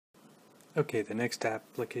Okay, the next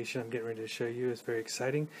application I'm getting ready to show you is very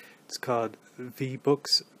exciting. It's called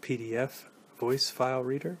VBookz PDF Voice File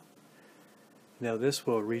Reader. Now this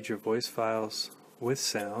will read your voice files with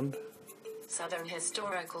sound. Southern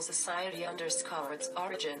Historical Society _ its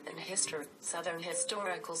origin and history. Southern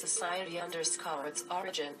Historical Society _ its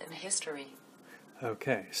origin and history.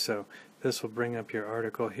 Okay, so this will bring up your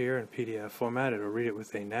article here in PDF format. It'll read it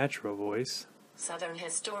with a natural voice. Southern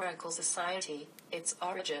Historical Society, its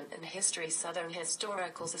origin and history. Southern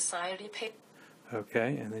Historical Society.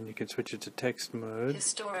 Okay, and then you can switch it to text mode.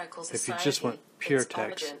 Historical if Society, you just want pure its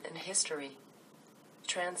text. Origin and history.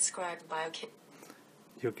 Transcribed by a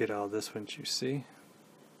You'll get all this once you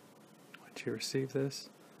receive this.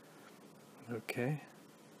 Okay.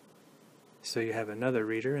 So you have another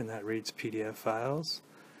reader, and that reads PDF files.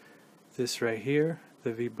 This right here,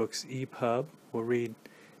 the VBookz ePub, will read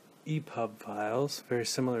ePub files, very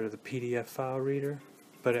similar to the PDF file reader,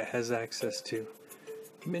 but it has access to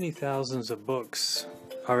many thousands of books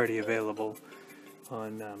already available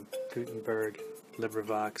on Gutenberg,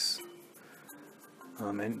 LibriVox,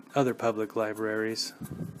 and other public libraries.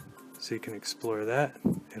 So you can explore that.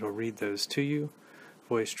 It'll read those to you.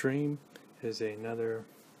 VoiceStream is another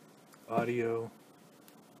audio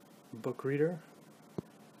book reader.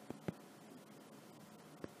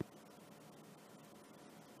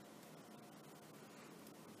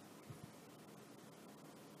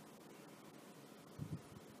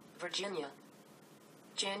 Virginia,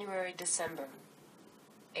 January-December,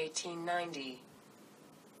 1890.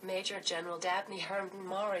 Major General Dabney Herndon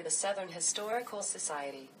Maury, the Southern Historical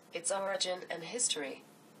Society, its origin and history.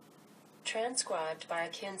 Transcribed by a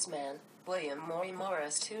kinsman, William Maury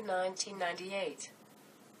Morris to 1998.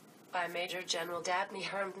 By Major General Dabney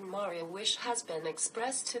Herndon Maury, a wish has been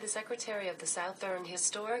expressed to the Secretary of the Southern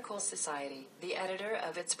Historical Society, the editor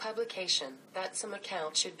of its publication, that some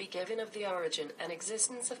account should be given of the origin and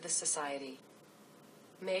existence of the Society.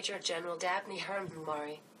 Major General Dabney Herndon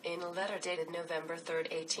Maury, in a letter dated November 3,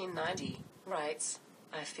 1890, writes,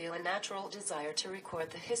 I feel a natural desire to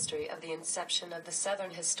record the history of the inception of the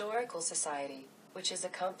Southern Historical Society, which has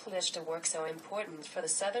accomplished a work so important for the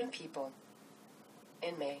Southern people.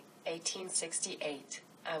 In May 1868,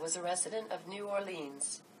 I was a resident of New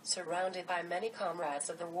Orleans, surrounded by many comrades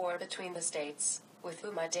of the war between the states, with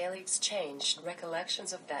whom I daily exchanged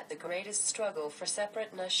recollections of the greatest struggle for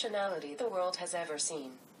separate nationality the world has ever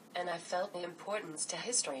seen. And I felt the importance to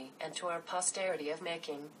history and to our posterity of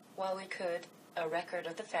making, while we could, a record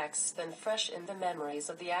of the facts then fresh in the memories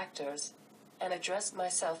of the actors, and addressed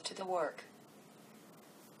myself to the work.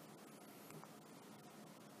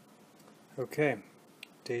 Okay,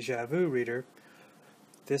 Deja Vu Reader.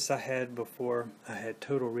 This I had before I had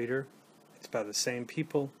Total Reader. It's by the same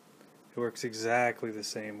people. It works exactly the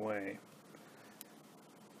same way.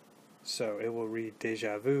 So it will read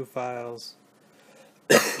Deja Vu files.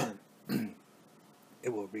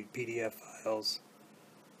 It will read PDF files.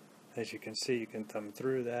 As you can see, you can thumb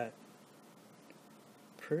through that.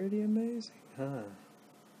 Pretty amazing, huh?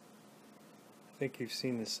 I think you've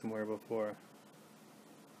seen this somewhere before.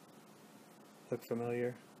 Look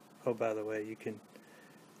familiar? Oh, by the way, you can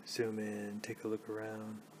zoom in, take a look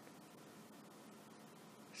around.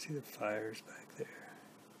 See the fires back there.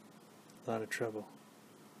 A lot of trouble.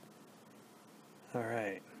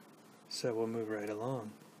 Alright, so we'll move right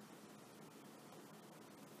along.